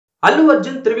Allu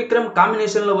Arjun Trivikram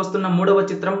combination లో వస్తున్న మూడవ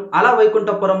చిత్రం అలా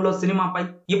వైకుంఠపురంలో సినిమాపై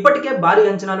ఇప్పటికే భారీ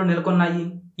అంచనాలు నెలకొన్నాయి.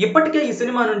 ఇప్పటికే ఈ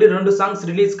సినిమా నుండి 2 సాంగ్స్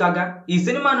రిలీజ్ కాగా ఈ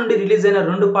సినిమా నుండి రిలీజ్ అయిన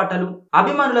 2 పాటలు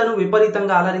అభిమానులను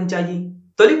విపరీతంగా అలరించాయి.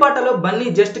 తొలి పాటలో బన్నీ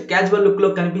జస్ట్ క్యాజువల్ లుక్ లో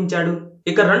కనిపించాడు.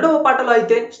 ఇక రెండవ పాటలో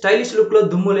అయితే స్టైలిష్ లుక్ లో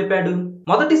దుమ్ము లేపాడు.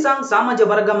 మొదటి సాంగ్ సామాజిక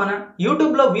వర్గమన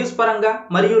యూట్యూబ్ లో వ్యూస్ పరంగా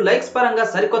మరియు లైక్స్ పరంగా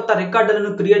సరికొత్త రికార్డులను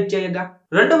క్రియేట్ చేయగా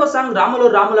రెండవ సాంగ్ రాములో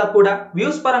రాములా కూడా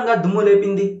వ్యూస్ పరంగా దుమ్ము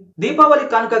లేపింది. దీపావళి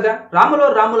కానుకగా రాములో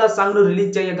రాములా సాంగ్ ను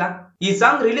రిలీజ్ చేయగా ఈ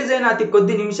సాంగ్ రిలీజ్ అయిన అతి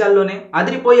కొద్ది నిమిషాల్లోనే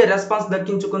అదిరిపోయే రెస్పాన్స్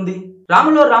దక్కించుకుంది.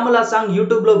 రాములో రాములా సాంగ్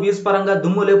యూట్యూబ్ లో వ్యూస్ పరంగా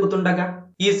దుమ్ము లేపుతుండగా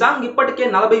ఈ సాంగ్ ఇప్పటికే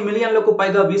 40 మిలియన్లకు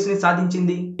పైగా వ్యూస్ ని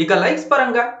సాధించింది. ఇక లైక్స్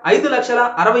పరంగా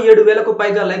 5,67,000కు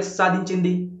పైగా లైక్స్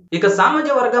సాధించింది. ఇక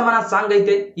సామాజిక వర్గమన సాంగ్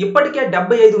అయితే ఇప్పటికే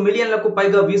 75 మిలియన్లకు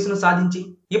పైగా వ్యూస్ ను సాధించి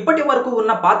ఇప్పటి వరకు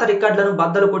ఉన్న పాత రికార్డులను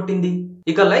బద్దలు కొట్టింది.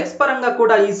 ఇక లైక్స్ పరంగా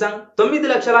కూడా ఈ సాంగ్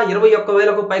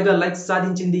 9,21,000కు పైగా లైక్స్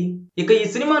సాధించింది. ఇక ఈ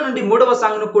సినిమా నుండి మూడవ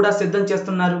సాంగ్ ను కూడా సిద్ధం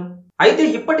చేస్తున్నారు. అయితే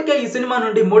ఇప్పటికే ఈ సినిమా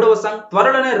నుండి మూడవ సాంగ్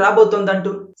త్వరలోనే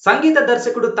రాబోతోందంటూ సంగీత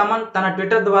దర్శకుడు తమన్ తన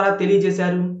ట్విట్టర్ ద్వారా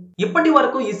తెలియజేశారు. ఇప్పటి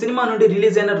వరకు ఈ సినిమా నుండి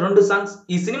రిలీజ్ అయిన 2 సాంగ్స్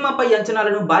ఈ సినిమాపై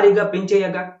అంచనాలను భారీగా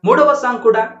పెంచేయగా మూడవ సాంగ్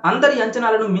కూడా అందరి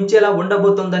అంచనాలను మించేలా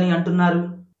ఉండబోతోందని అంటున్నారు.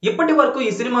 ఇప్పటి వరకు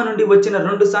ఈ సినిమా నుండి వచ్చిన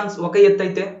 2 సాంగ్స్ ఒక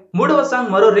ఎత్తైతే మూడవ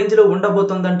సాంగ్ మరో రేంజ్ లో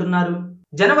ఉండబోతోందంటున్నారు.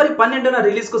 జనవరి 12న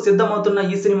రిలీజ్ కు సిద్ధమవుతున్న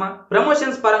ఈ సినిమా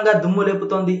ప్రమోషన్స్ పరంగా దుమ్ము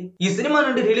లేపుతోంది. ఈ సినిమా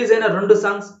నుండి రిలీజ్ అయిన 2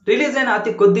 సాంగ్స్ రిలీజ్ అయిన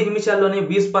అతి కొద్ది నిమిషాల్లోనే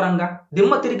వ్యూస్ పరంగా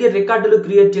దిమ్మ తిరిగే రికార్డులు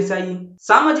క్రియేట్ చేశాయి.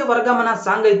 సామాజిక వర్గమన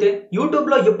సాంగ్ అయితే యూట్యూబ్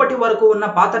లో ఇప్పటి వరకు ఉన్న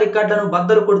పాత రికార్డులను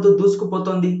బద్దలు కొడుతూ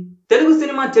దూసుకుపోతోంది. తెలుగు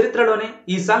సినిమా చరిత్రలోనే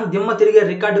ఈ సాంగ్ దిమ్మ తిరిగే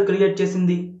రికార్డు క్రియేట్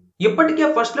చేసింది. ఇప్పటికే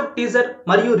ఫస్ట్ లుక్ టీజర్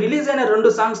మరియు రిలీజ్ అయిన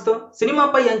 2 సాంగ్స్ తో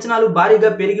సినిమాపై అంచనాలు భారీగా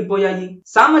పెరిగిపోయాయి.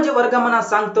 సామాజిక వర్గమన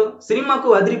సాంగ్ తో సినిమాకు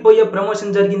అదిరిపోయే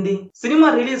ప్రమోషన్ జరిగింది. సినిమా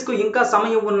రిలీజ్ కు ఇంకా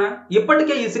సమయం ఉన్నా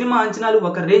ఇప్పటికే ఈ సినిమా అంచనాలు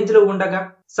ఒక రేంజ్ లో ఉండగా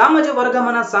సామాజిక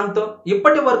వర్గమన సాంగ్ తో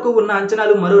ఇప్పటి వరకు ఉన్న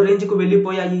అంచనాలు మరో రేంజ్ కు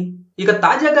వెళ్లిపోయాయి. ఇక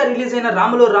తాజాగా రిలీజ్ అయిన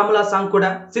రాములో రాములా సాంగ్ కూడా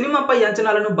సినిమాపై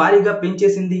అంచనాలను భారీగా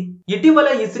పెంచేసింది. ఇటీవల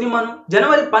ఈ సినిమాను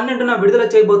జనవరి 12న విడుదల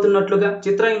చేయబోతున్నట్లుగా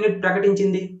చిత్ర యూనిట్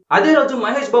ప్రకటించింది. అదే రోజు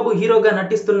మహేష్ బాబు హీరోగా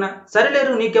నటిస్తున్న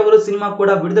సరిలేరు నీకెవరు సినిమా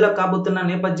కూడా విడుదల కాబోతున్న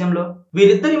నేపథ్యంలో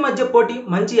వీరిద్దరి మధ్య పోటీ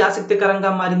మంచి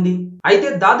ఆసక్తికరంగా మారింది. అయితే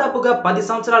దాదాపుగా 10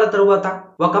 సంవత్సరాల తరువాత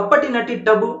ఒకప్పటి నటి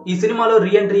టబు ఈ సినిమాలో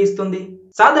రీ ఎంట్రీ ఇస్తుంది.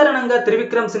 సాధారణంగా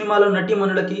త్రివిక్రమ్ సినిమాలో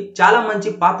నటీమణులకి చాలా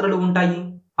మంచి పాత్రలు ఉంటాయి.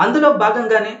 అందులో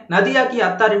భాగంగానే నదియాకి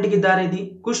అత్తారింటికి దారేది,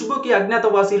 ఖుష్బుకి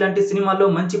అజ్ఞాతవాసి లాంటి సినిమాల్లో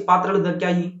మంచి పాత్రలు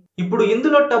దక్కాయి. ఇప్పుడు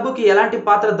ఇందులో టబుకి ఎలాంటి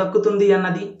పాత్ర దక్కుతుంది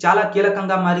అన్నది చాలా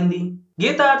కీలకంగా మారింది.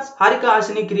 గీతా ఆర్ట్స్, హారిక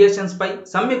ఆశిని క్రియేషన్స్ పై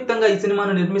సంయుక్తంగా ఈ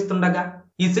సినిమాను నిర్మిస్తుండగా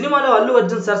ఈ సినిమాలో అల్లు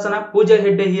అర్జున్ సరసన పూజా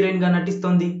హెగ్డే హీరోయిన్ గా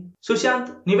నటిస్తోంది.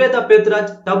 సుశాంత్, నివేద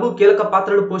పేతురాజ్, టబు కీలక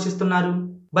పాత్రలు పోషిస్తున్నారు.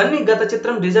 బన్నీ గత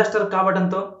చిత్రం డిజాస్టర్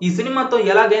కావడంతో ఈ సినిమాతో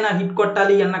ఎలాగైనా హిట్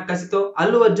కొట్టాలి అన్న కసితో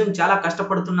అల్లు అర్జున్ చాలా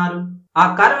కష్టపడుతున్నారు. ఆ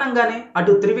కారణంగానే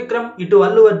అటు త్రివిక్రమ్ ఇటు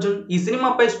అల్లు అర్జున్ ఈ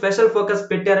సినిమాపై స్పెషల్ ఫోకస్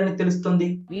పెట్టారని తెలుస్తుంది.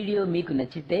 వీడియో మీకు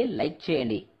నచ్చితే లైక్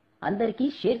చేయండి, అందరికీ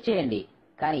షేర్ చేయండి,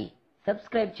 కానీ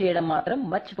సబ్స్క్రైబ్ చేయడం మాత్రం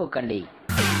మర్చిపోకండి.